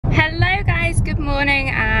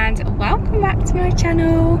welcome back to my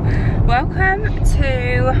channel. Welcome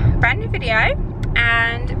to a brand new video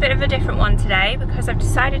and a bit of a different one today because I've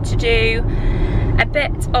decided to do a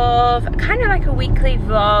bit of kind of like a weekly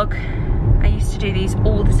vlog. I used to do these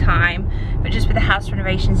all the time, but just with the house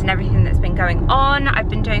renovations and everything that's been going on, I've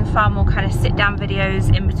been doing far more kind of sit down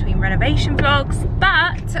videos in between renovation vlogs.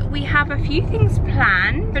 But we have a few things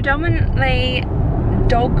planned, predominantly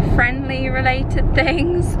dog friendly related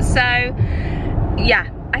things. So yeah,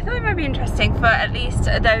 I thought it might be interesting for at least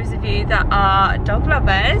those of you that are dog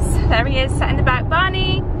lovers. There he is, sat in the back,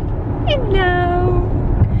 Barney. Hello.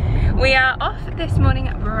 We are off this morning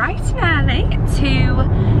bright and early to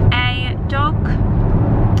a dog,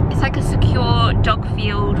 it's like a secure dog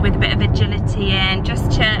field with a bit of agility in, just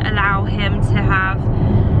to allow him to have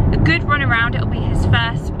a good run around. It'll be his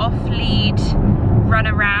first off-lead run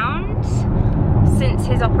around since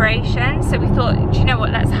his operation. So we thought, do you know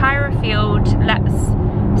what, let's hire a field, let's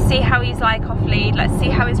see how he's like off lead, let's see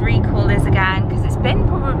how his recall is again, because it's been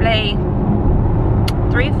probably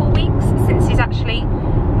 3 or 4 weeks since he's actually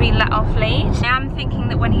been let off lead. I am thinking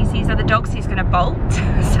that when he sees other dogs he's going to bolt,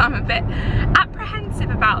 so I'm a bit apprehensive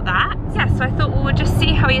about that. Yeah, so I thought we'll just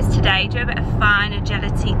see how he is today, do a bit of fun,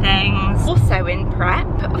 agility things. Also in prep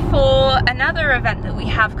for another event that we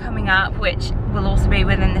have coming up, which will also be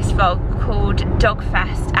within this vlog, called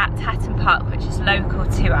Dogfest at Hatton Park, which is local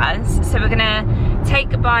to us. So we're gonna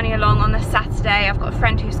take Barney along on the Saturday. I've got a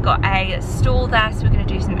friend who's got a stall there, so we're gonna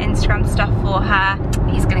do some Instagram stuff for her.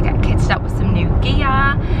 He's gonna get kitted up with some new gear,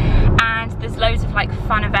 and there's loads of like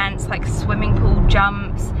fun events like swimming pool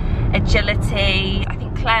jumps, agility. I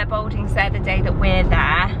think Claire Boulding's there the day that we're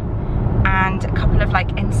there, and a couple of like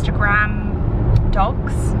Instagram dog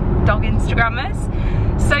Instagrammers.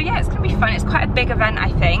 So yeah, it's gonna be fun. It's quite a big event,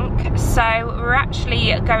 I think. So we're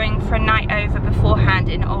actually going for a night over beforehand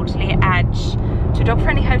in Alderley Edge to a dog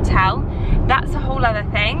friendly hotel. That's a whole other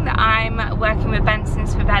thing that I'm working with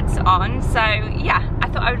Benson's for Beds on. So yeah, I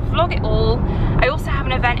thought I would vlog it all. I also have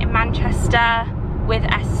an event in Manchester with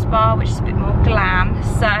Spa, which is a bit more glam.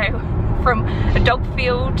 So from a dog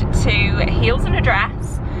field to heels and a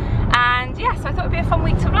dress. And yeah, so I thought it'd be a fun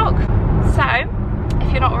week to vlog. So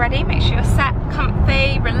if you're not ready, make sure you're set,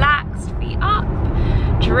 comfy, relaxed, feet up,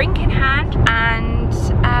 drink in hand, and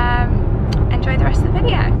enjoy the rest of the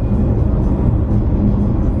video.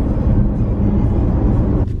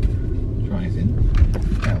 Try anything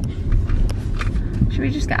else? Should we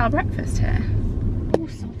just get our breakfast here? Oh,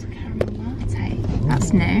 salted caramel latte.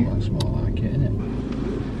 That's new. That's more like it, isn't it?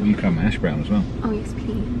 Well, you can have my hash brown as well. Oh yes,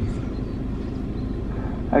 please.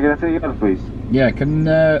 Hey, can I take your order, please? Yeah, can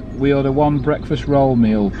we order one breakfast roll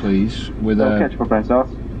meal, please, with ketchup or brown sauce?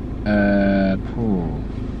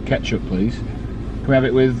 Ketchup, please. Can we have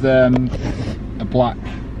it with a black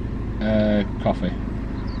coffee?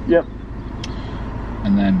 Yep.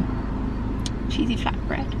 And then Cheesy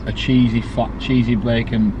flatbread. a cheesy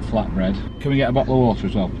bacon flatbread. Can we get a bottle of water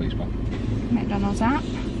as well, please, Bob? McDonald's app,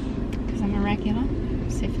 because I'm a regular.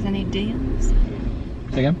 See if there's any deals.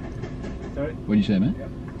 Say again? Sorry? What did you say, mate?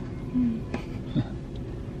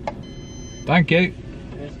 Thank you.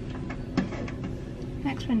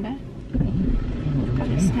 Next window.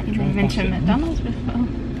 I've never been to a McDonald's before.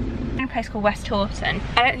 In a place called West Horton.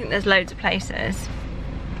 I don't think there's loads of places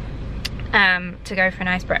to go for a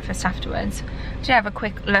nice breakfast afterwards. I did have a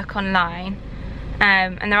quick look online,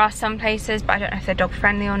 and there are some places, but I don't know if they're dog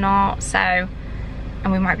friendly or not. So,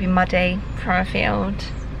 and we might be muddy from a field.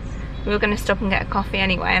 We were going to stop and get a coffee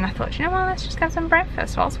anyway, and I thought, you know what, let's just get some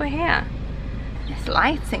breakfast whilst we're here. It's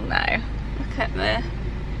lighting though. Look at the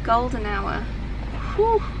golden hour.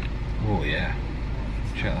 Whew. Oh yeah.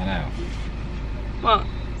 Check that out. What?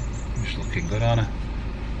 It's looking good, aren't it?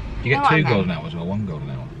 You get 2 golden hours or 1 golden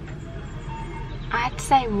hour? I had to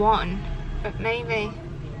say 1, but maybe.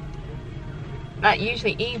 Like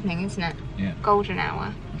usually evening, isn't it? Yeah. Golden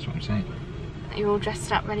hour. That's what I'm saying. You're all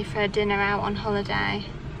dressed up, ready for a dinner out on holiday.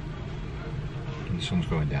 And the sun's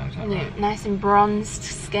going down, is that right? Nice and bronzed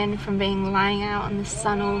skin from being lying out in the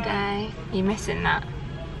sun all day. You missing that?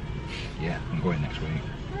 Yeah, I'm going next week.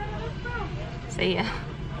 See ya.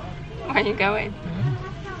 Where are you going? Yeah.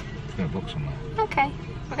 I'm going to book somewhere. Okay,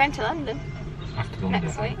 we're going to London. After London.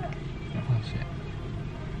 Next week. Yeah, that's it.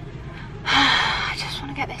 I just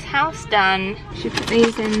want to get this house done. Should put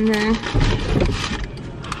these in there.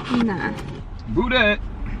 In there. Booty!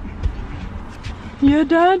 Yeah,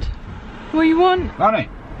 Dad? What you want? Barney!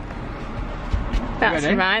 That's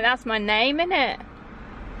right, that's my name, innit?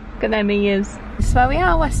 Look at them ears. This is where we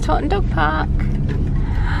are, West Horton Dog Park.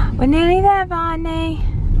 We're nearly there, Barney.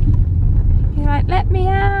 You're like, let me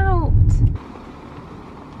out.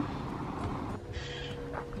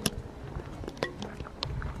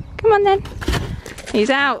 Come on then. He's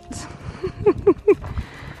out.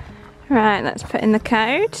 Right, let's put in the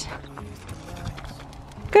code.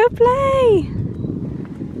 Go play.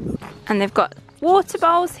 And they've got water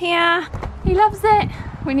bowls here. He loves it.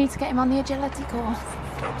 We need to get him on the agility course.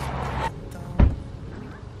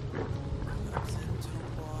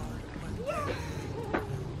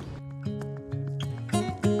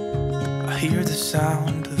 I hear the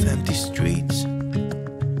sound of empty streets.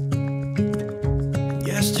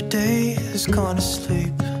 Yesterday has gone to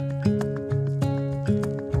sleep.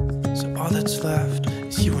 So all that's left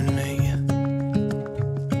is you and me.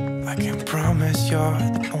 I can promise you're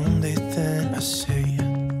the only thing I see.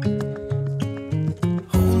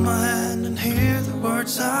 Hold my hand and hear the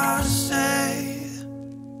words I say.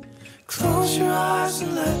 Close your eyes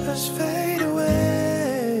and let us fade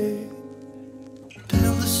away.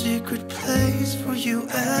 Build a secret place for you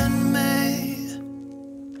and me.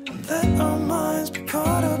 And let our minds be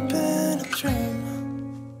caught up in a dream.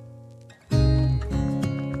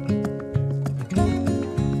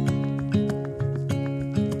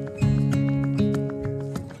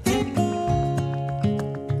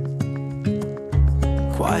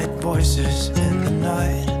 Quiet voices in the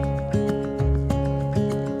night.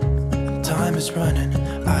 Time is running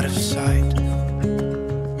out of sight.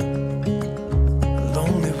 A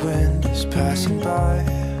lonely wind is passing by.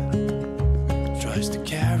 Tries to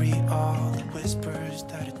carry all the whispers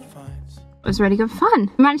that it finds. It was really good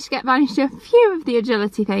fun. I managed to get Vanish to a few of the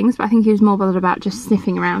agility things, but I think he was more bothered about just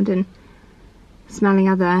sniffing around and smelling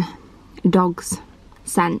other dogs'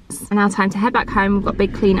 scents. And now time to head back home. We've got a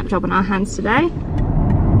big clean-up job on our hands today.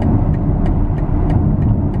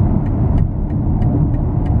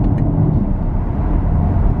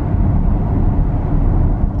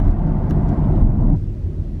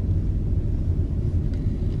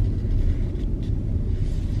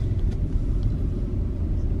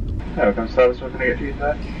 Welcome to service. What can I get for you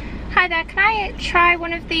today? Hi there, can I try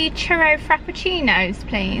one of the churro frappuccinos,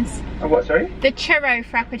 please? Oh, what, sorry? The churro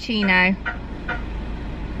frappuccino.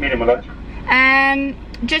 Medium or large?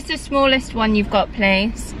 Just the smallest one you've got,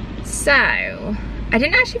 please. So, I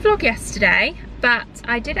didn't actually vlog yesterday, but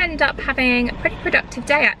I did end up having a pretty productive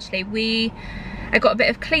day actually. I got a bit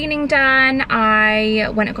of cleaning done, I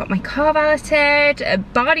went and got my car valeted,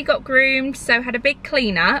 Barney got groomed, so had a big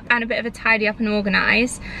clean up and a bit of a tidy up and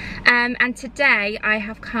organise. And today I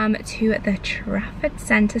have come to the Trafford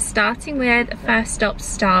Centre, starting with first stop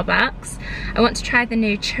Starbucks. I want to try the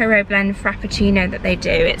new churro blend frappuccino that they do.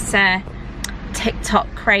 It's a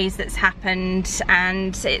TikTok craze that's happened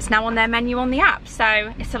and it's now on their menu on the app,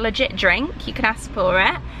 so it's a legit drink, you can ask for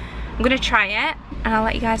it. I'm gonna try it and I'll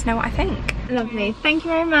let you guys know what I think. Lovely, thank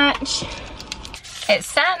you very much. It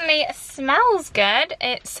certainly smells good.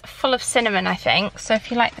 It's full of cinnamon, I think, so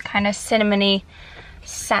if you like the kind of cinnamony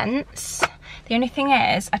scents. The only thing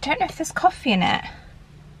is, I don't know if there's coffee in it.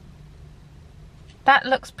 That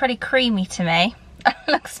looks pretty creamy to me. It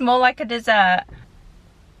looks more like a dessert.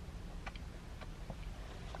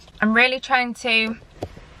 I'm really trying to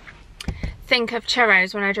think of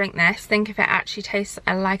churros when I drink this. Think if it actually tastes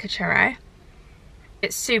like a churro.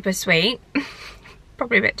 It's super sweet.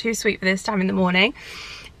 Probably a bit too sweet for this time in the morning.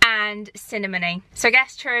 And cinnamony. So I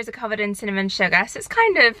guess churros are covered in cinnamon sugar, so it's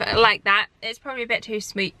kind of like that. It's probably a bit too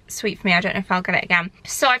sweet for me. I don't know if I'll get it again.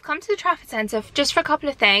 So I've come to the Trafford Centre just for a couple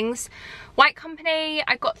of things. White Company,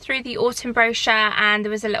 I got through the autumn brochure and there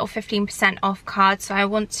was a little 15% off card, so I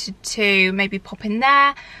wanted to maybe pop in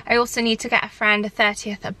there. I also need to get a friend a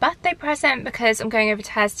 30th birthday present because I'm going over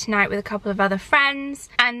to hers tonight with a couple of other friends.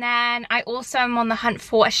 And then I also am on the hunt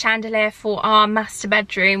for a chandelier for our master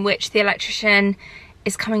bedroom, which the electrician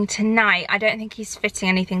is coming tonight. I don't think he's fitting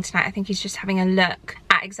anything tonight. I think he's just having a look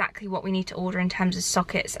at exactly what we need to order in terms of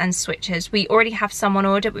sockets and switches. We already have some on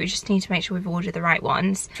order, but we just need to make sure we've ordered the right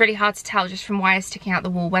ones. It's really hard to tell just from wires sticking out the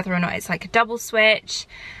wall whether or not it's like a double switch,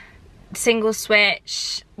 single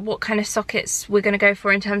switch, what kind of sockets we're going to go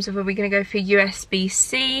for in terms of, are we going to go for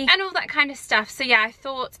USB-C and all that kind of stuff. So yeah, I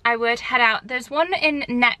thought I would head out. There's one in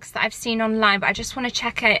Next that I've seen online, but I just want to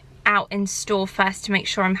check it out in store first to make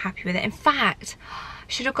sure I'm happy with it. In fact,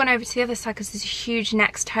 should have gone over to the other side because there's a huge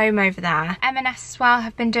Next Home over there. M&S as well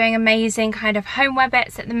have been doing amazing kind of homeware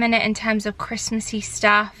bits at the minute in terms of Christmassy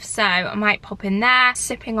stuff, so I might pop in there,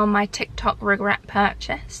 sipping on my TikTok regret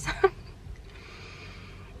purchase.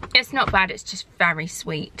 It's not bad, it's just very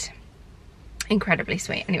sweet. Incredibly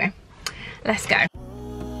sweet. Anyway, let's go.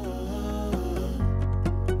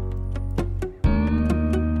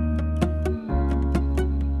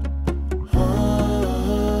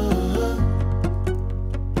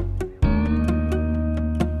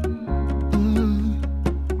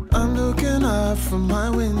 I'm looking out from my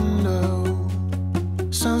window.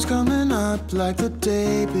 Sun's coming up like the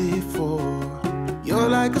day before. You're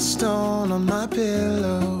like a stone on my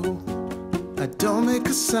pillow. I don't make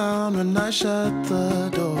a sound when I shut the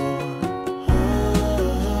door.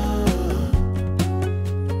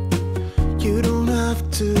 You don't have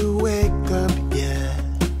to wake up yet.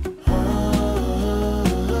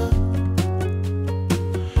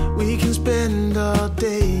 We can spend all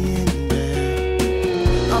day in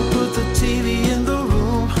bed. I'll put the TV in the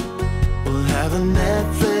room. We'll have a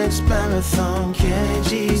Netflix marathon. Kenny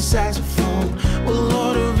G saxophone. We'll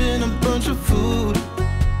order in a bunch of food.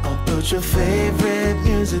 I'll put your favorite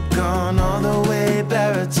music on all the way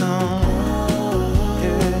baritone.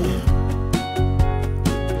 Yeah.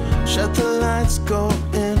 Shut the lights, go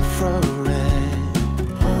infrared.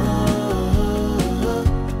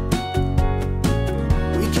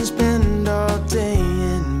 We can spend all day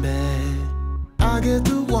in bed. I get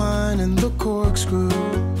the wine and the corkscrew.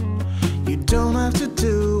 You don't have to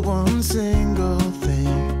do one single thing.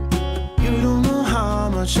 You don't know how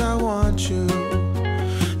much I want you.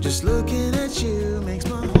 Just looking at you makes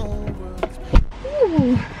my whole world.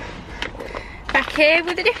 Ooh. Back here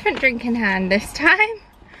with a different drink in hand this time.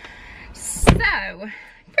 So,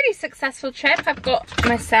 pretty successful trip. I've got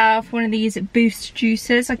myself one of these boost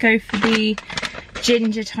juices. I go for the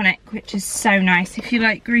ginger tonic, which is so nice. If you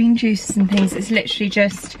like green juices and things, it's literally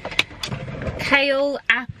just kale,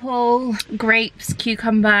 apple, grapes,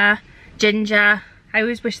 cucumber, ginger. I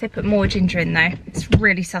always wish they put more ginger in though. It's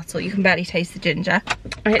really subtle, you can barely taste the ginger.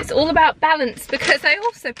 And it's all about balance because I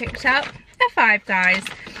also picked up a Five Guys.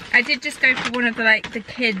 I did just go for one of the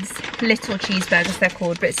kids' little cheeseburgers they're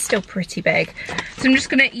called, but it's still pretty big. So I'm just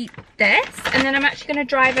gonna eat this and then I'm actually gonna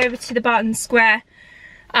drive over to the Barton Square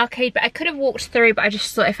arcade, but I could have walked through, but I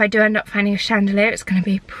just thought if I do end up finding a chandelier, it's gonna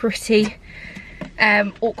be pretty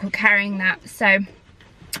awkward carrying that. So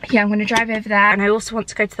yeah, I'm going to drive over there. And I also want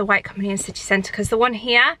to go to the White Company in City Centre because the one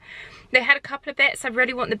here, they had a couple of bits. I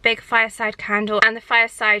really want the big fireside candle and the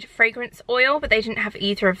fireside fragrance oil, but they didn't have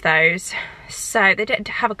either of those. So they did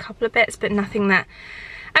have a couple of bits, but nothing that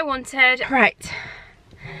I wanted. Right,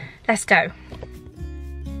 let's go.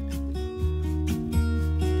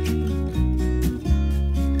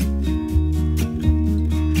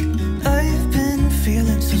 I've been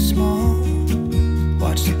feeling so small.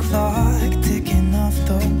 Watch the clock ticking off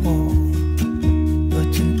the wall.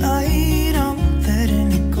 But tonight I'm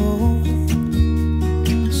letting it go.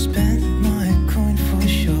 Spend my coin for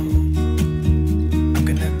sure. I'm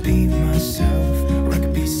gonna be myself, or I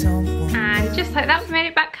could be someone. And just like that, we made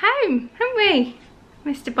it back home, haven't we?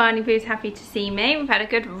 Mr. Barney Boo's happy to see me. We've had a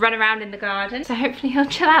good run around in the garden, so hopefully he'll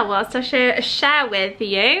chill out whilst I share with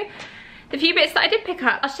you the few bits that I did pick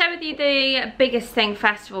up. I'll share with you the biggest thing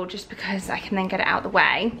first of all, just because I can then get it out of the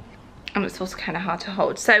way. And it's also kind of hard to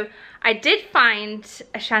hold. So I did find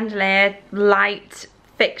a chandelier light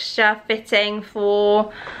fixture fitting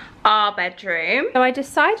for our bedroom. So I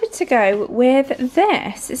decided to go with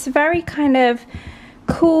this. It's very kind of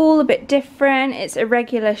cool, a bit different. It's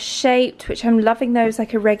irregular shaped, which I'm loving those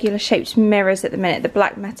like irregular shaped mirrors at the minute, the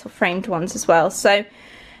black metal framed ones as well. So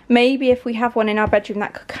maybe if we have one in our bedroom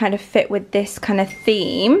that could kind of fit with this kind of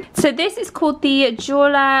theme. So this is called the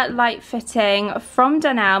Jeweler Light Fitting from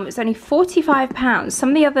Dunelm. It's only £45. Some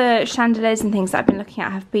of the other chandeliers and things that I've been looking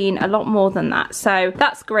at have been a lot more than that. So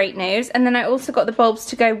that's great news. And then I also got the bulbs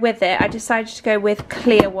to go with it. I decided to go with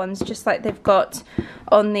clear ones, just like they've got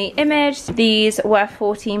on the image. These were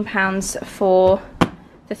 £14 for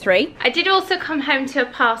the 3. I did also come home to a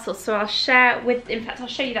parcel, so I'll share with, in fact I'll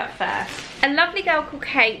show you that first. A lovely girl called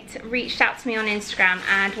Kate reached out to me on Instagram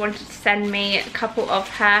and wanted to send me a couple of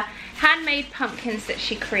her handmade pumpkins that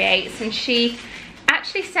she creates, and she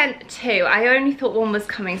actually sent 2. I only thought one was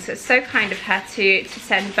coming, so it's so kind of her to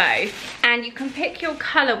send both. And you can pick your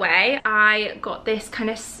colorway. I got this kind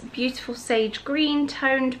of beautiful sage green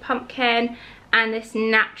toned pumpkin and this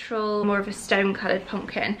natural, more of a stone coloured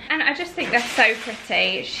pumpkin. And I just think they're so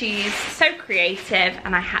pretty. She's so creative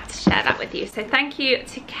and I had to share that with you. So thank you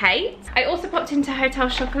to Kate. I also popped into Hotel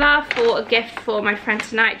Chocolat for a gift for my friend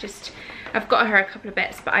tonight. I've got her a couple of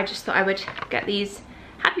bits, but I just thought I would get these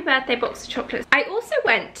happy birthday box of chocolates. I also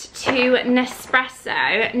went to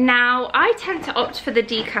Nespresso. Now, I tend to opt for the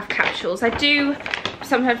decaf capsules. I do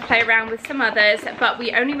sometimes play around with some others, but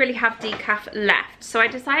we only really have decaf left. So I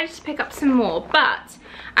decided to pick up some more, but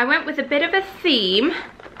I went with a bit of a theme,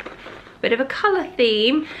 bit of a colour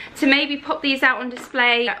theme, to maybe pop these out on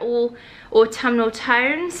display, all autumnal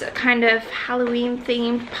tones, kind of Halloween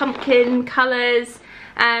themed pumpkin colours.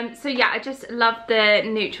 So yeah, I just love the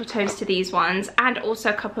neutral tones to these ones, and also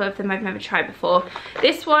a couple of them I've never tried before.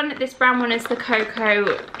 This brown one is the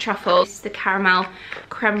cocoa truffle, this is the caramel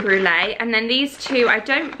creme brulee, and then these two I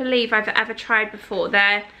don't believe I've ever tried before.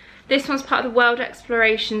 This one's part of the World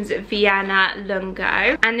Explorations Vienna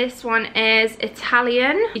Lungo, and this one is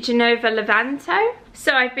Italian Genova Levanto.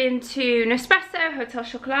 So I've been to Nespresso, Hotel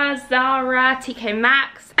Chocolat, Zara, TK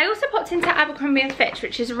Maxx. I also popped into Abercrombie & Fitch,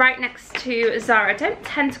 which is right next to Zara. I don't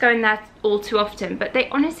tend to go in there all too often, but they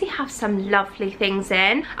honestly have some lovely things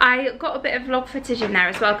in. I got a bit of vlog footage in there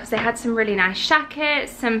as well because they had some really nice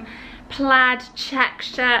jackets, some plaid check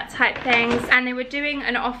shirt type things, and they were doing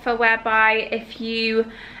an offer whereby if you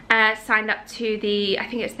signed up to the, I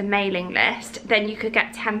think it's the mailing list, then you could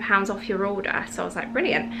get £10 off your order. So I was like,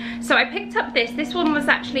 brilliant. So I picked up this one was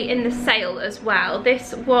actually in the sale as well.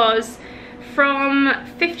 This was from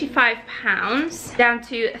 £55 down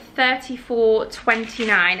to $34.29,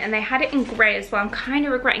 and they had it in grey as well. I'm kind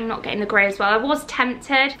of regretting not getting the grey as well. I was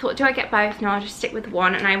tempted, thought, do I get both? No, I'll just stick with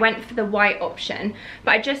one, and I went for the white option.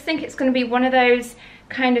 But I just think it's going to be one of those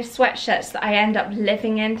kind of sweatshirts that I end up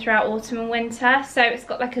living in throughout autumn and winter. So it's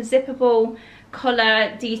got like a zippable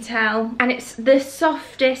collar detail, and it's the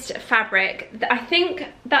softest fabric. I think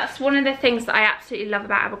that's one of the things that I absolutely love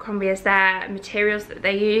about Abercrombie is their materials that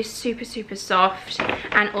they use. Super soft,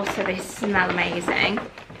 and also they smell amazing.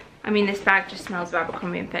 I mean, this bag just smells of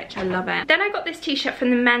Abercrombie & Fitch. I love it. Then I got this t-shirt from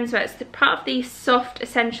the menswear. It's part of the Soft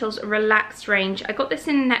Essentials Relaxed range. I got this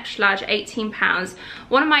in an extra large, £18.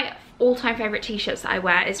 One of my all-time favourite t-shirts that I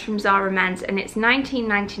wear is from Zara Men's, and it's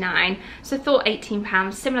 $19.99. So I thought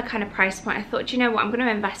 £18, similar kind of price point. I thought, do you know what, I'm going to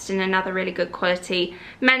invest in another really good quality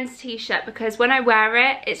men's t-shirt, because when I wear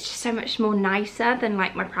it, it's just so much more nicer than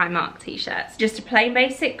like my Primark t-shirts. Just a plain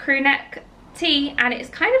basic crew neck tee, and it's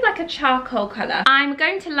kind of like a charcoal colour. I'm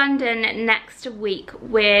going to London next week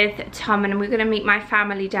with Tom, and we're going to meet my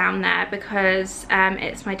family down there because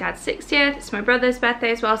it's my dad's 60th, it's my brother's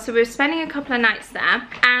birthday as well, so we're spending a couple of nights there.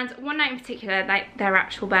 And one night in particular, like their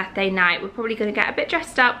actual birthday night, we're probably going to get a bit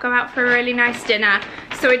dressed up, go out for a really nice dinner.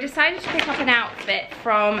 So I decided to pick up an outfit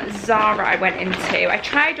from Zara I went into. I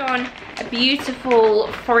tried on a beautiful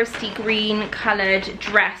foresty green coloured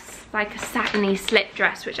dress, like a satiny slip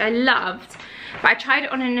dress, which I loved, but I tried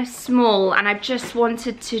it on in a small, and I just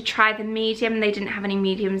wanted to try the medium. They didn't have any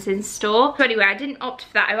mediums in store. So anyway, I didn't opt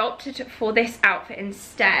for that. I opted for this outfit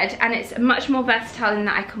instead, and it's much more versatile in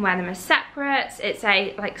that I can wear them as separates. It's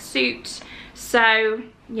a like suit, so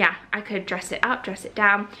yeah, I could dress it up, dress it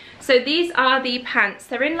down. So these are the pants.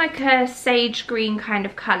 They're in like a sage green kind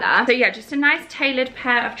of colour. So yeah, just a nice tailored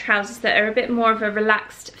pair of trousers that are a bit more of a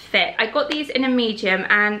relaxed fit. I got these in a medium,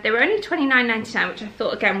 and they were only $29.99, which I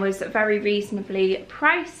thought again was very reasonably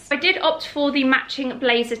priced. I did opt for the matching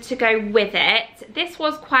blazer to go with it. This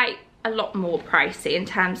was quite a lot more pricey in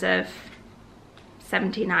terms of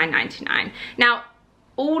 $79.99. Now,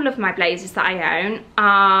 all of my blazers that I own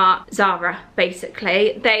are Zara,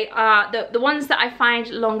 basically. They are the ones that I find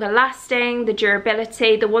longer lasting, the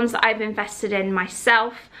durability, the ones that I've invested in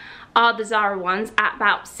myself are the Zara ones at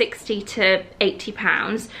about £60 to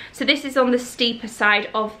 £80. So this is on the steeper side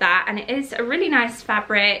of that, and it is a really nice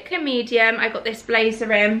fabric. In a medium, I got this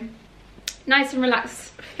blazer in. Nice and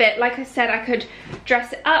relaxed fit. Like I said, I could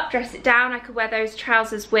dress it up, dress it down. I could wear those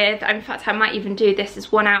trousers with, in fact I might even do this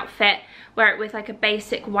as one outfit, wear it with like a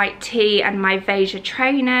basic white tee and my Veja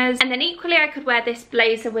trainers. And then equally I could wear this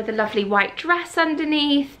blazer with a lovely white dress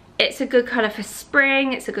underneath. It's a good colour for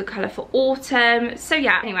spring, it's a good colour for autumn. So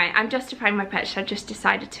yeah, anyway, I'm justifying my purchase. I just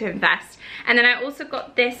decided to invest. And then I also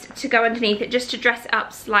got this to go underneath it, just to dress it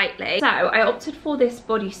up slightly. So I opted for this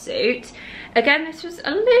bodysuit. Again, this was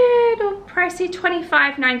a little pricey,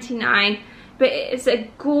 $25.99, but it is a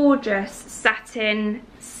gorgeous satin,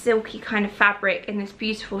 silky kind of fabric in this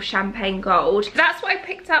beautiful champagne gold. That's what I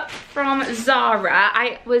picked up from Zara.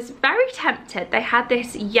 I was very tempted. They had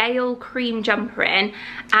this Yale cream jumper in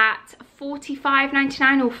at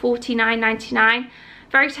 $45.99 or $49.99.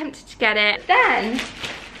 Very tempted to get it. Then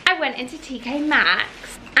I went into TK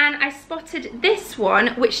Maxx and I spotted this one,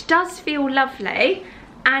 which does feel lovely,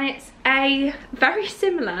 and it's a very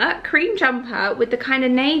similar cream jumper with the kind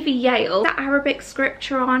of navy Yale, that Arabic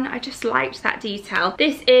scripture on. I just liked that detail.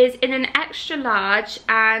 This is in an extra large,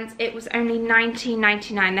 and it was only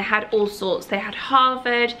 $19.99. They had all sorts. They had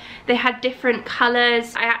Harvard, they had different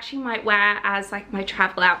colours. I actually might wear as like my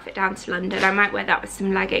travel outfit down to London. I might wear that with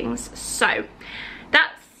some leggings. So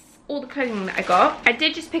that's all the clothing that I got. I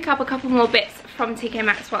did just pick up a couple more bits from TK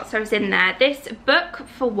Maxx whilst I was in there. This book,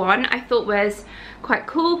 for one, I thought was quite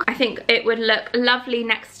cool. I think it would look lovely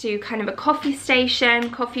next to kind of a coffee station,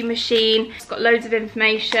 coffee machine. It's got loads of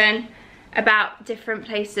information about different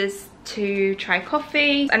places to try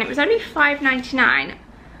coffee, and it was only $5.99.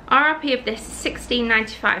 RRP of this is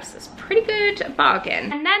 $16.95, so it's a pretty good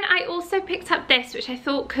bargain. And then I also picked up this, which I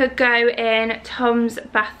thought could go in Tom's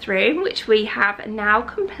bathroom, which we have now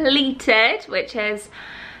completed, which is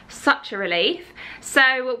such a relief.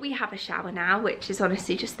 So we have a shower now, which is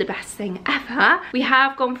honestly just the best thing ever. We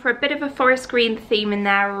have gone for a bit of a forest green theme in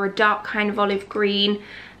there, or a dark kind of olive green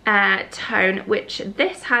tone, which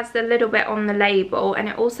this has a little bit on the label, and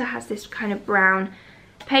it also has this kind of brown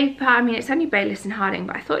paper. I mean, it's only Bayliss and Harding,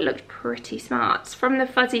 but I thought it looked pretty smart. It's from the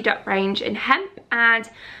Fuzzy Duck range in hemp and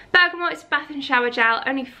bergamot. It's bath and shower gel,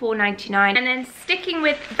 only $4.99. And then sticking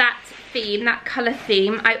with that theme, that colour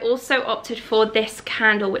theme, I also opted for this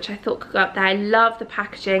candle, which I thought could go up there. I love the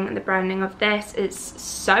packaging and the branding of this. It's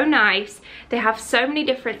so nice. They have so many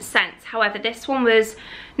different scents. However, this one was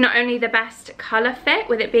not only the best colour fit,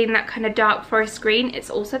 with it being that kind of dark forest green, it's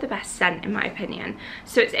also the best scent in my opinion.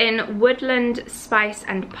 So it's in woodland, spice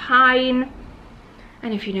and pine.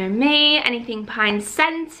 And if you know me, anything pine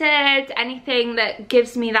scented, anything that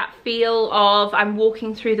gives me that feel of I'm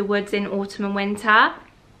walking through the woods in autumn and winter,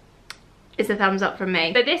 is a thumbs up from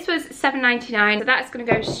me. So this was $7.99, so that's going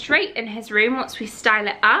to go straight in his room once we style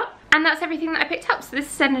it up. And that's everything that I picked up. So this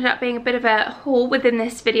has ended up being a bit of a haul within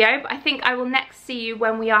this video, but I think I will next see you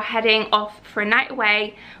when we are heading off for a night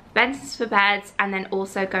away, Benson's for beds, and then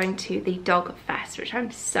also going to the Dogfest, which I'm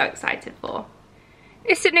so excited for.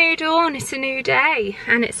 It's a new dawn, it's a new day,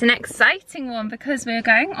 and it's an exciting one because we're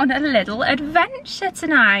going on a little adventure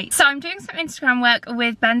tonight. So I'm doing some Instagram work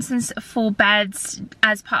with Benson's for Beds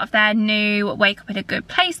as part of their new Wake Up in a Good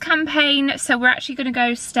Place campaign. So we're actually going to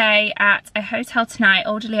go stay at a hotel tonight,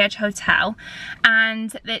 Alderley Edge Hotel,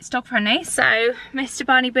 and it's dog friendly. So Mr.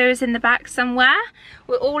 Barney Boo is in the back somewhere.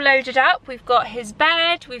 We're all loaded up. We've got his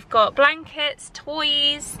bed, we've got blankets,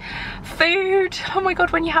 toys, food. Oh my god,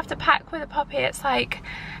 when you have to pack with a puppy, it's like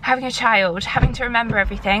having a child, having to remember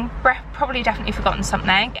everything. Probably definitely forgotten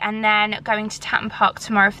something. And then going to Tatton Park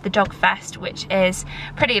tomorrow for the Dogfest, which is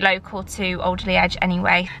pretty local to Alderley Edge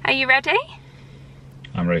anyway. Are you ready?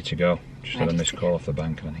 I'm ready to go. Just had a missed call off the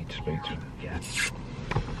bank and I need to speak to him. Yeah.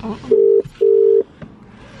 Oh.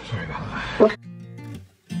 Sorry about that.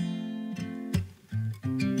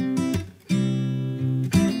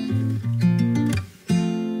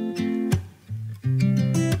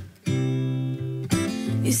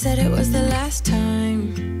 You said it was the last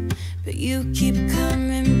time, but you keep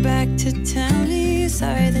coming back to tell me you're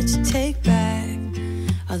sorry that you take back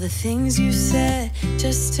all the things you said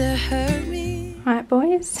just to hurt me. Right,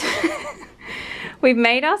 boys. We've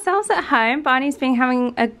made ourselves at home. Barney's been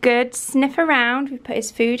having a good sniff around. We've put his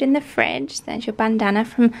food in the fridge. There's your bandana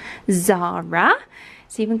from Zara.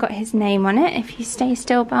 It's even got his name on it. If you stay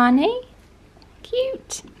still, Barney.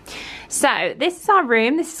 Cute. So this is our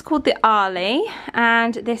room. This is called the Arley,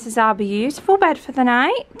 and this is our beautiful bed for the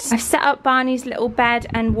night. I've set up Barney's little bed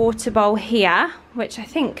and water bowl here, which I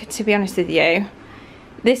think, to be honest with you,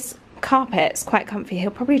 this carpet's quite comfy.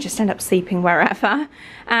 He'll probably just end up sleeping wherever.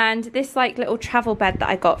 And this like little travel bed that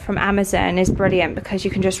I got from Amazon is brilliant because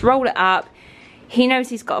you can just roll it up. He knows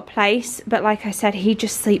he's got a place, but like I said, he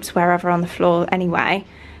just sleeps wherever on the floor anyway.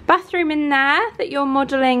 Bathroom in there that you're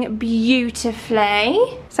modelling beautifully.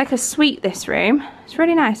 It's like a suite, this room. It's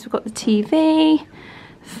really nice. We've got the TV,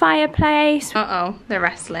 fireplace. Uh-oh, they're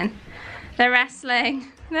wrestling. They're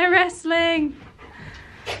wrestling. They're wrestling.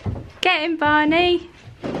 Get him, Barney.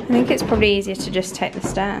 I think it's probably easier to just take the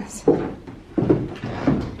stairs,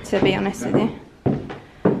 to be honest with you.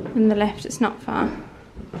 And the lift, it's not far.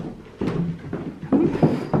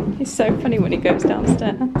 He's so funny when he goes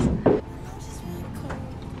downstairs.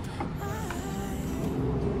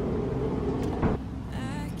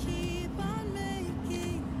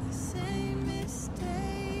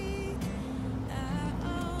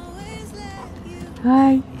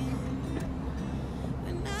 Hi.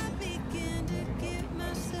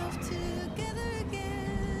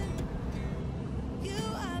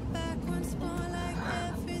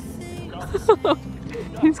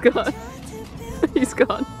 He's gone. He's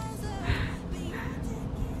gone.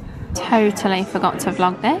 Totally forgot to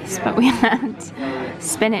vlog this, but we had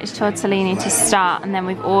spinach tortellini to start, and then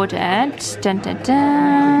we've ordered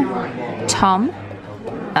Tom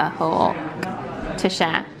a hawk to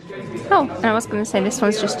share. Oh, and I was going to say this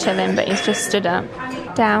one's just chilling, but he's just stood up.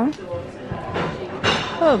 Down.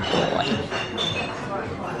 Oh boy.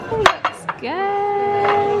 Let's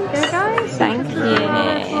go.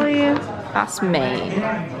 Yeah. That's mean.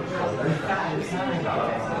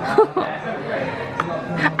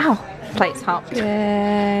 Ow, plate's hot.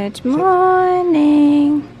 Good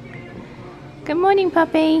morning. Good morning,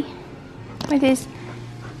 puppy. With his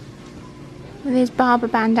barber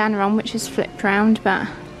bandana on, which is flipped round, but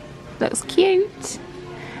looks cute.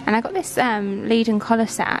 And I got this lead and collar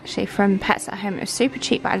set actually from Pets at Home. It was super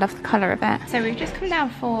cheap, but I love the colour of it. So we've just come down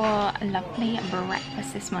for a lovely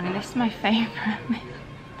breakfast this morning. This is my favourite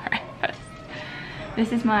breakfast.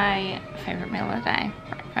 This is my favourite meal of the day,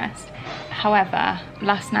 breakfast. However,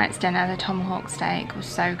 last night's dinner, the tomahawk steak, was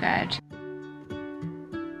so good.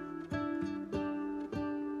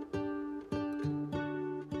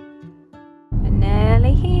 We're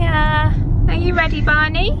nearly here. Are you ready,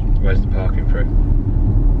 Barney? Where's the parking for it?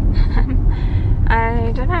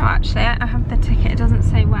 I don't know actually. I have the ticket. It doesn't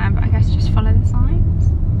say where, but I guess just follow the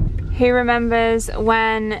signs. Who remembers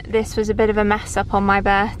when this was a bit of a mess up on my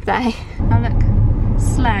birthday? Oh look,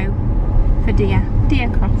 slow for deer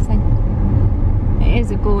crossing. It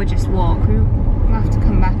is a gorgeous walk. We'll have to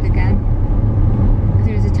come back again.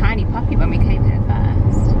 There was a tiny puppy when we came here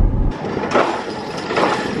first.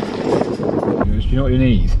 Do you know what you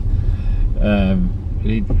need? You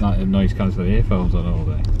need like noise cancelling earphones on all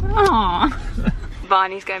day. Aww.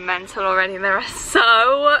 Barney's going mental already. There are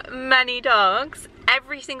so many dogs.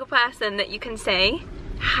 Every single person that you can see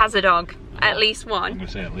has a dog. At least one. I'm gonna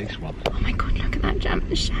say at least one. Oh my god, look at that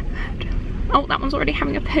German Shepherd. Oh, that one's already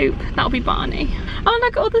having a poop. That'll be Barney. Oh,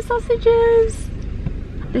 look at all the sausages.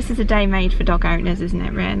 This is a day made for dog owners, isn't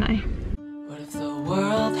it, really? What if the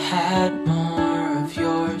world had more of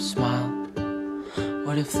your smile?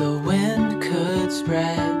 What if the wind could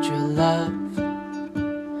spread your love?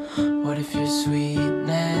 What if your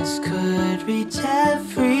sweetness could reach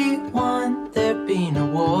everyone? There'd be no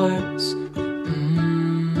wars.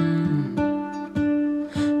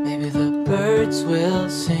 Maybe the birds will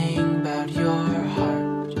sing about your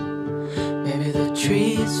heart. Maybe the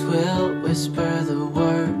trees will whisper the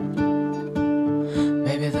word.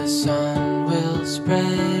 Maybe the sun will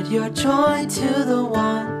spread your joy to the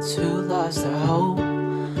ones who lost their hope.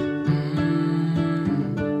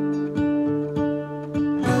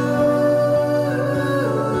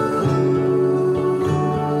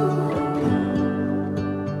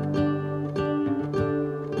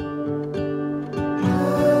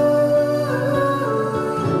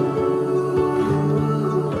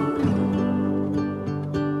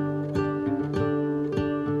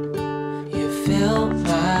 Fill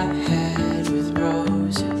my head with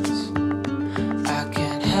roses. I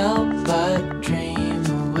can't help but dream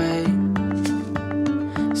away.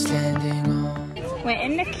 Standing on. We're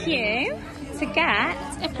in the queue to get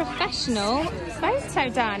a professional photo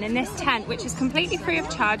done in this tent, which is completely free of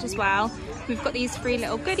charge as well. We've got these free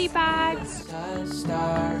little goodie bags.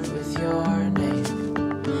 Start with your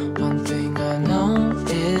name. One thing I know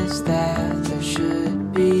is that there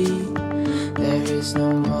should be. There is no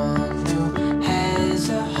one who has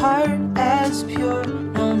a heart as pure,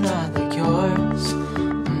 no, not like yours.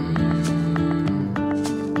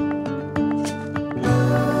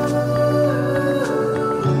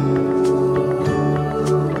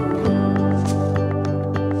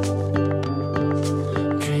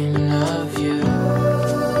 Dreaming of you.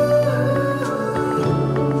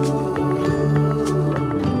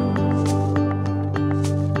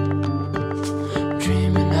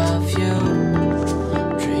 Dreaming of you.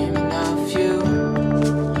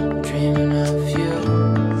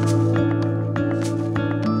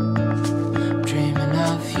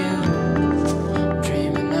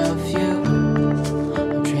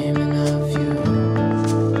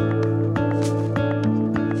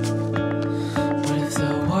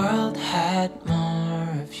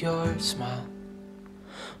 Smile.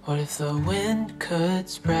 What if the wind could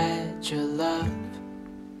spread your love?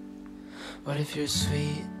 What if your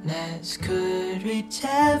sweetness could reach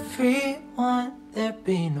everyone? There'd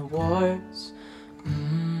be no wars.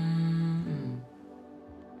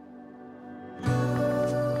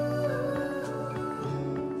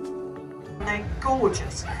 They're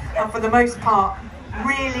gorgeous, and for the most part,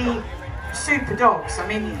 really super dogs. I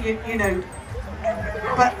mean, you know.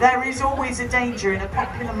 But there is always a danger in a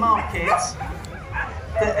popular market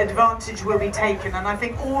that advantage will be taken, and I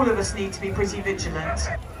think all of us need to be pretty vigilant.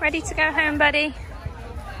 Ready to go home, buddy?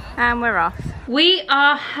 And we're off. We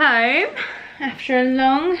are home after a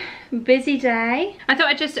long, busy day. I thought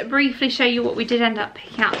I'd just briefly show you what we did end up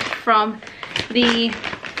picking up from the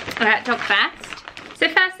Dogfest. So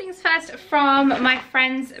first things first, from my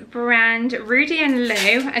friend's brand, Rudy and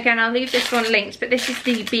Lou. Again, I'll leave this one linked, but this is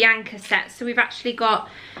the Bianca set. So we've actually got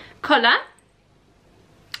collar,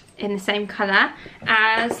 in the same colour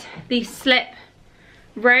as the slip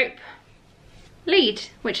rope lead,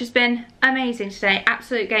 which has been amazing today.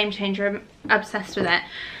 Absolute game changer. I'm obsessed with it.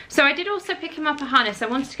 So I did also pick him up a harness. I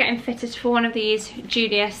wanted to get him fitted for one of these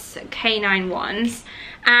Julius K9 ones,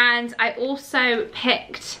 and I also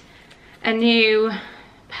picked a new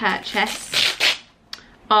purchase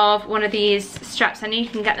of one of these straps. I know you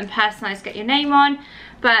can get them personalised, get your name on,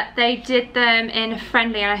 but they did them in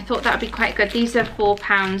Friendly, and I thought that would be quite good. These are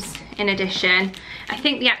 £4 in addition. I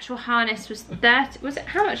think the actual harness was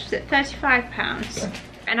how much was it? £35.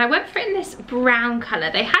 And I went for it in this brown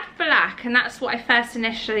colour. They had black, and that's what I first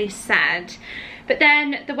initially said. But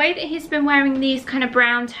then the way that he's been wearing these kind of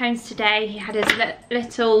brown tones today, he had his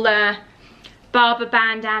little barber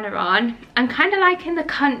bandana on. I'm kind of liking the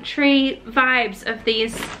country vibes of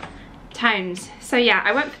these tones. So yeah,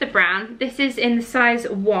 I went for the brown. This is in the size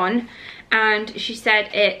 1, and she said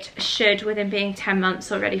it should, with him being 10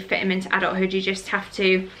 months already, fit him into adulthood. You just have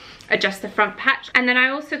to adjust the front patch. And then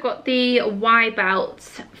I also got the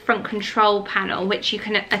Y-belt front control panel, which you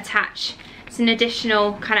can attach. It's an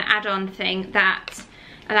additional kind of add-on thing that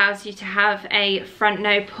allows you to have a front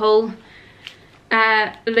no pull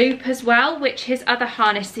loop as well, which his other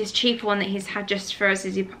harness, this cheaper one that he's had just for us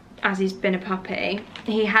as he's been a puppy,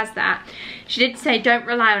 he has that. She did say don't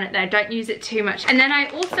rely on it though, don't use it too much. And then I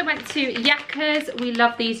also went to Yakka's. We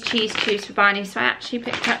love these cheese chews for Barney, so I actually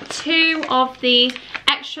picked up 2 of the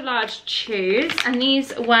extra large chews, and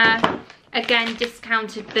these were again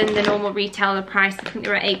discounted than the normal retailer price. I think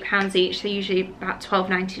they were £8 each. They're usually about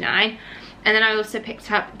 £12.99. And then I also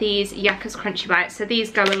picked up these Yakka's Crunchy Bites, so these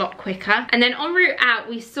go a lot quicker. And then en route out,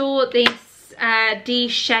 we saw this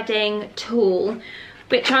de-shedding tool,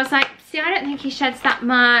 which I was like, see, I don't think he sheds that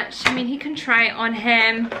much. I mean, he can try it on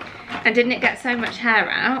him, and didn't it get so much hair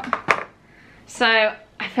out? So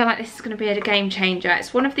I feel like this is going to be a game changer.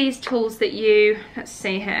 It's one of these tools that you, let's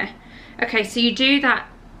see here. Okay, so you do that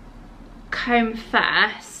comb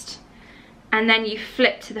first, and then you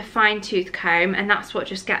flip to the fine tooth comb, and that's what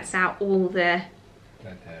just gets out all the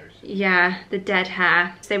dead hairs. Yeah, the dead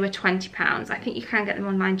hair. So they were £20. I think you can get them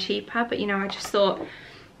online cheaper, but you know, I just thought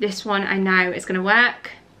this one I know is going to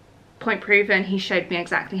work. Point proven. He showed me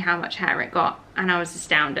exactly how much hair it got, and I was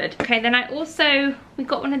astounded. Okay, then we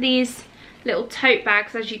got one of these little tote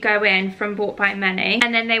bags as you go in from Bought by Many,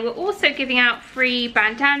 and then they were also giving out free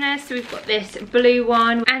bandanas. So we've got this blue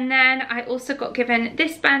one, and then I also got given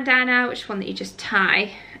this bandana, which is one that you just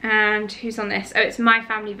tie. And who's on this? Oh, it's My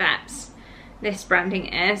Family Vets, this branding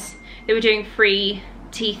is. They were doing free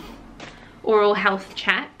teeth oral health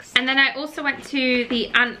checks. And then I also went to the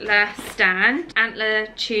antler stand. Antler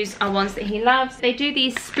chews are ones that he loves. They do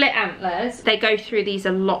these split antlers. They go through these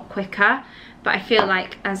a lot quicker, but I feel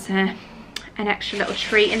like as an extra little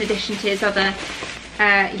treat in addition to his other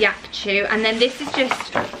yak chew. And then this is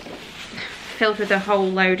just filled with a whole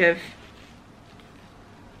load of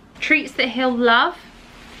treats that he'll love,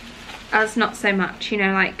 as not so much, you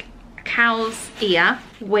know, like a cow's ear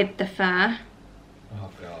with the fur. Oh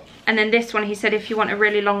God. And then this one, he said if you want a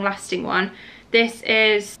really long lasting one, this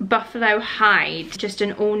is buffalo hide, just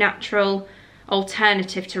an all natural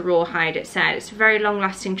alternative to rawhide. It said it's a very long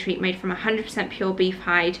lasting treat made from 100% pure beef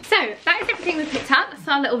hide. So that is everything we picked up. That's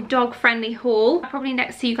our little dog friendly haul. I'll probably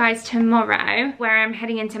next see you guys tomorrow, where I'm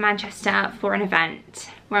heading into Manchester for an event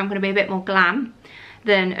where I'm going to be a bit more glam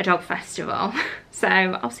than a dog festival. So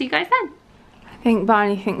I'll see you guys then. I think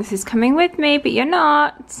Barney thinks he's coming with me, but you're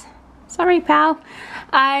not. Sorry, pal.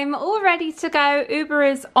 I'm all ready to go. Uber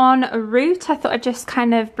is en route. I thought I'd just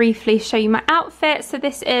kind of briefly show you my outfit. So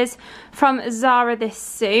this is from Zara, this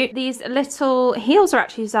suit. These little heels are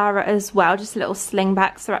actually Zara as well, just little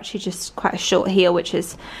slingbacks. They're actually just quite a short heel, which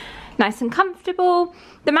is nice and comfortable.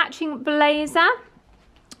 The matching blazer,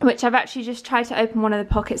 which I've actually just tried to open one of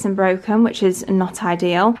the pockets and broken, which is not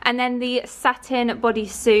ideal. And then the satin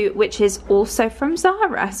bodysuit, which is also from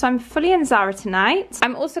Zara. So I'm fully in Zara tonight.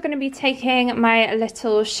 I'm also going to be taking my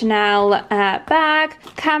little Chanel bag,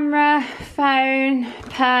 camera, phone,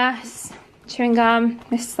 purse, chewing gum.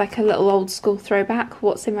 This is like a little old school throwback.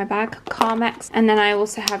 What's in my bag? Carmex. And then I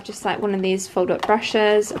also have just like one of these fold up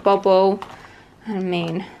brushes, a bobble,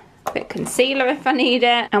 a bit of concealer if I need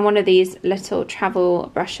it, and one of these little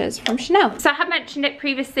travel brushes from Chanel. So I have mentioned it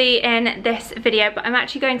previously in this video, but I'm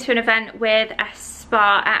actually going to an event with a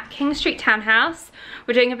spa at King Street Townhouse.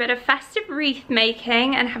 We're doing a bit of festive wreath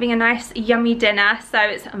making and having a nice yummy dinner, so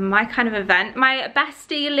it's my kind of event. My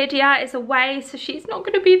bestie Lydia is away, so she's not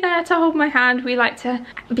going to be there to hold my hand. We like to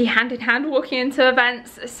be hand in hand walking into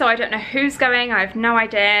events, so I don't know who's going. I have no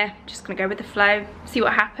idea. I'm just going to go with the flow, see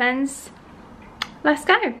what happens. Let's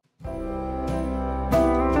go.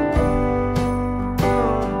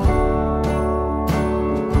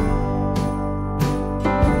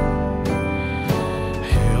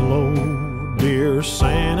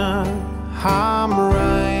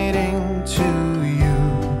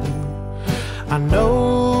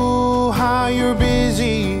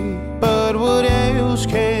 what else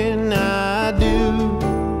can I do?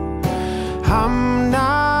 I'm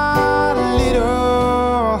not a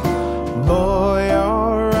little boy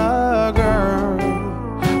or a girl,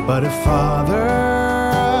 but a father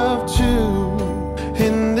of two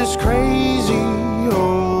in this crazy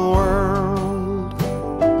old world.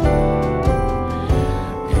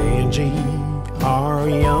 Angie, our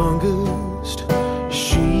youngest,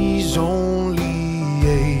 she's only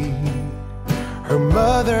 8. Her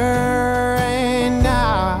mother and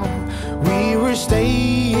I, we were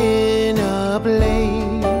staying up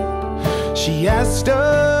late. She asked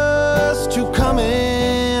us to come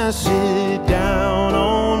and sit down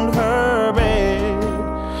on her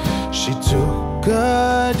bed. She took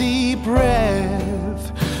a deep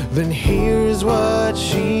breath, then here's what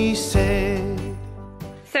she said.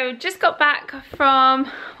 So just got back from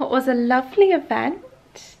what was a lovely event.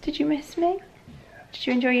 Did you miss me? Did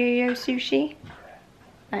you enjoy your sushi?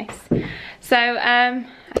 Nice. So I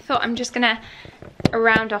thought I'm just gonna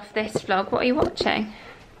round off this vlog. What are you watching?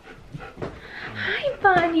 Hi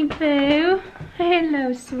Barney Boo.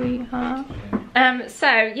 Hello sweetheart.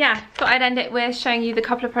 So yeah, thought I'd end it with showing you the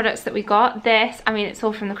couple of products that we got. This, I mean, it's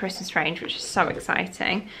all from the Christmas range, which is so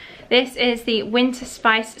exciting. This is the Winter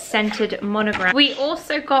Spice Scented Monogram. We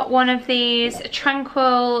also got one of these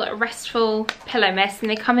Tranquil Restful Pillow Mists, and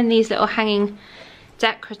they come in these little hanging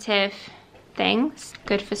decorative things.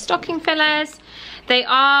 Good for stocking fillers. They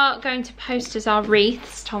are going to post as our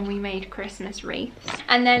wreaths. Tom, we made Christmas wreaths.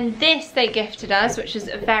 And then this they gifted us, which is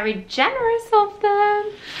very generous of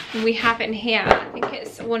them. We have it in here. I think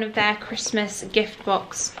it's one of their Christmas gift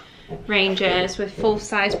box ranges with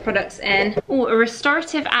full-size products in. Oh, a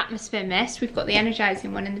restorative atmosphere mist. We've got the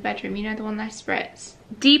energizing one in the bedroom, you know, the one that spritz.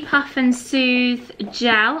 Depuff and Soothe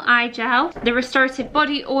gel, eye gel. The restorative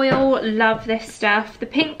body oil, love this stuff. The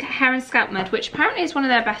pink hair and scalp mud, which apparently is one of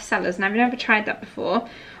their best sellers, and I've never tried that before.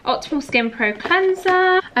 Optimal Skin Pro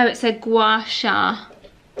cleanser. Oh, it's a gua sha.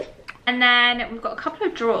 And then we've got a couple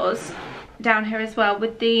of drawers down here as well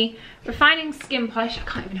with the refining skin polish. I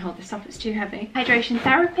can't even hold this up, it's too heavy. Hydration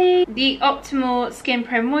therapy, the Optimal Skin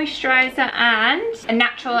Pro moisturizer, and a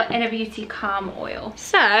natural Inner Beauty Calm oil.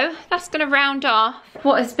 So that's gonna round off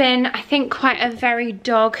what has been, I think, quite a very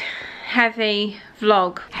dog heavy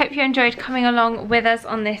vlog. Hope you enjoyed coming along with us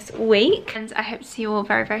on this week, and I hope to see you all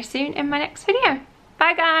very, very soon in my next video.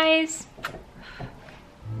 Bye guys.